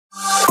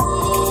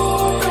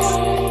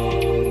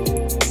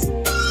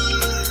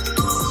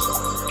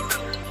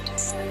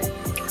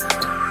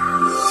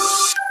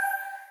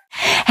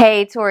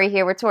Hey, Tori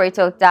here with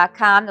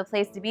ToriTalk.com, the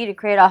place to be to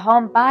create a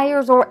home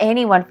buyers or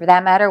anyone for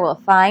that matter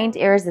will find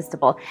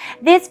irresistible.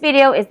 This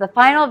video is the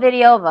final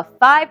video of a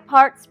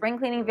 5-part spring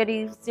cleaning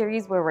video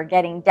series where we're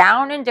getting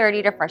down and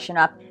dirty to freshen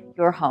up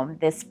your home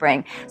this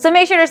spring. So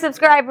make sure to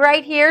subscribe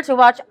right here to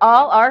watch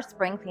all our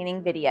spring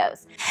cleaning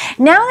videos.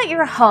 Now that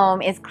your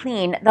home is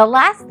clean, the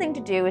last thing to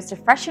do is to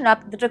freshen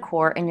up the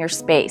decor in your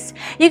space.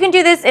 You can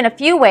do this in a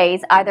few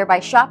ways, either by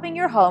shopping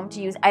your home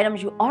to use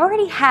items you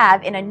already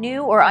have in a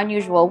new or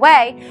unusual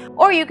way,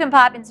 or you can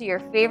pop into your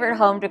favorite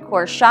home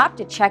decor shop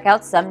to check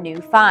out some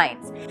new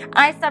finds.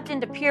 I stopped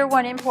into Pier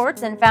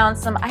Imports and found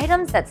some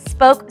items that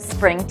spoke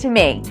spring to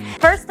me.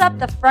 First up,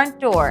 the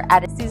front door.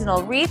 Add a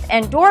seasonal wreath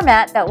and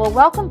doormat that will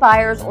welcome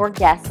buyers or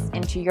guests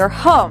into your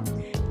home.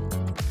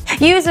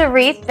 Use a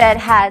wreath that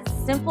has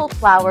simple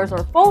flowers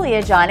or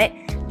foliage on it.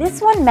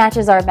 This one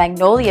matches our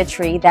magnolia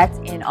tree that's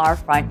in our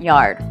front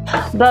yard.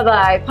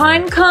 Bye-bye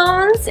pine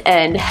cones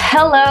and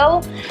hello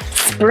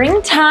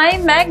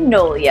springtime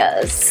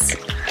magnolias.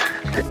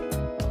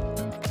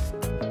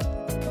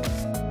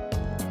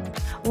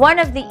 One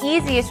of the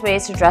easiest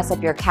ways to dress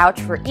up your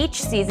couch for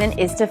each season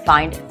is to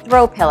find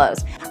throw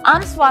pillows.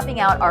 I'm swapping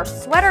out our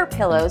sweater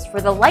pillows for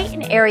the light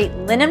and airy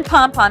linen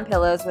pom-pom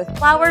pillows with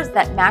flowers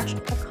that match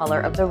the color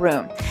of the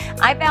room.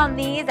 I found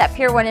these at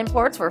Pier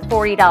Imports for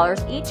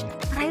 $40 each,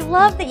 but I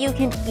love that you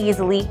can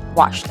easily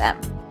wash them.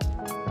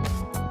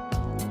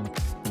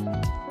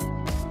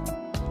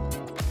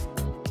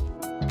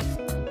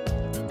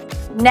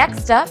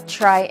 Next up,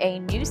 try a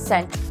new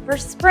scent for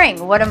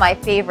spring. One of my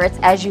favorites,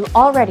 as you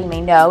already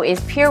may know, is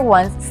Pier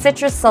 1's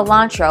Citrus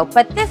Cilantro,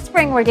 but this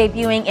spring we're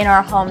debuting in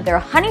our home their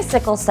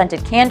honeysuckle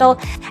scented candle,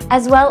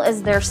 as well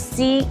as their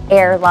Sea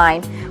Air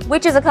line,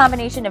 which is a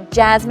combination of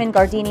jasmine,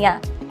 gardenia,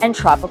 and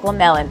tropical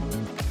melon.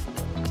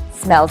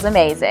 Smells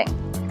amazing.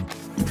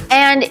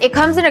 And it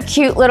comes in a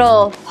cute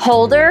little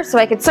holder, so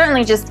I could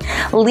certainly just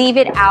leave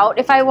it out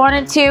if I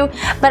wanted to.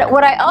 But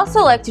what I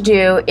also like to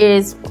do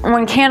is,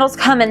 when candles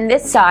come in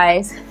this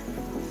size,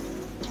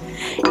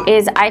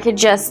 is I could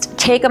just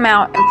take them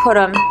out and put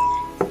them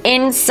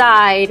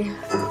inside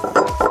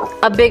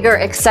a bigger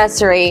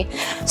accessory,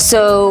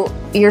 so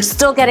you're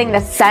still getting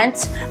the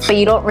scent, but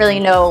you don't really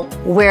know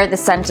where the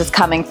scent is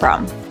coming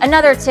from.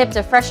 Another tip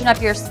to freshen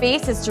up your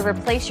space is to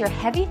replace your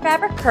heavy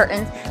fabric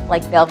curtains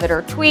like velvet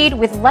or tweed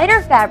with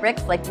lighter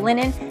fabrics like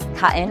linen,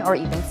 cotton, or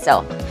even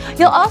silk.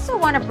 You'll also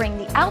want to bring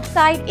the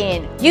outside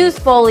in. Use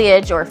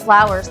foliage or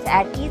flowers to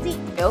add easy,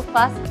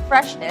 no-fuss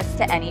freshness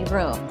to any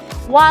room.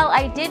 While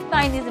I did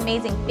find these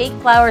amazing fake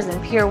flowers in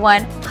Pier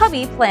 1,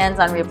 hubby plans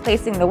on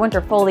replacing the winter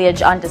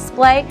foliage on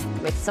display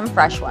with some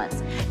fresh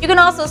ones. You can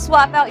also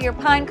swap out your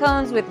pine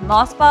cones with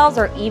mossballs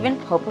or even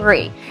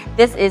potpourri.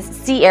 This is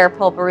Sea Air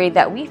potpourri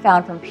that we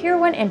found from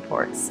Pier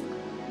Imports.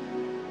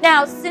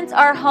 Now, since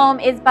our home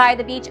is by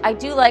the beach, I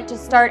do like to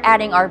start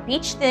adding our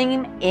beach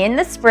theme in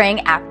the spring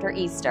after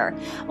Easter.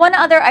 One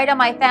other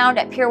item I found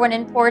at Pier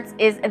Imports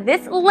is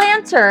this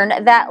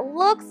lantern that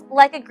looks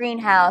like a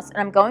greenhouse, and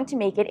I'm going to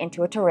make it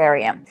into a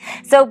terrarium.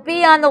 So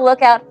be on the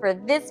lookout for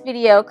this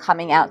video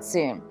coming out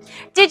soon.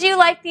 Did you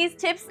like these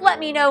tips? Let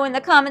me know in the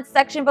comments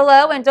section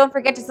below, and don't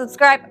forget to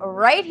subscribe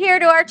right here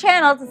to our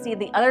channel to see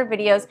the other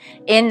videos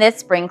in this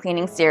spring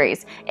cleaning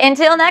series.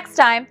 Until next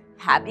time,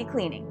 happy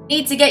cleaning.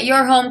 Need to get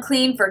your home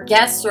clean for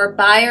guests or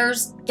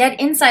buyers? Get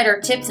insider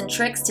tips and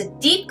tricks to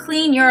deep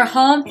clean your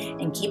home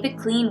and keep it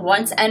clean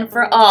once and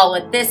for all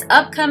with this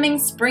upcoming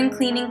spring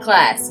cleaning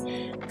class.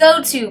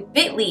 Go to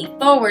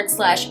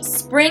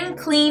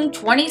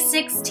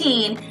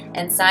bit.ly/springclean2016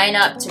 and sign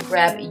up to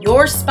grab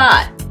your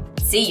spot.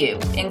 See you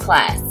in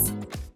class.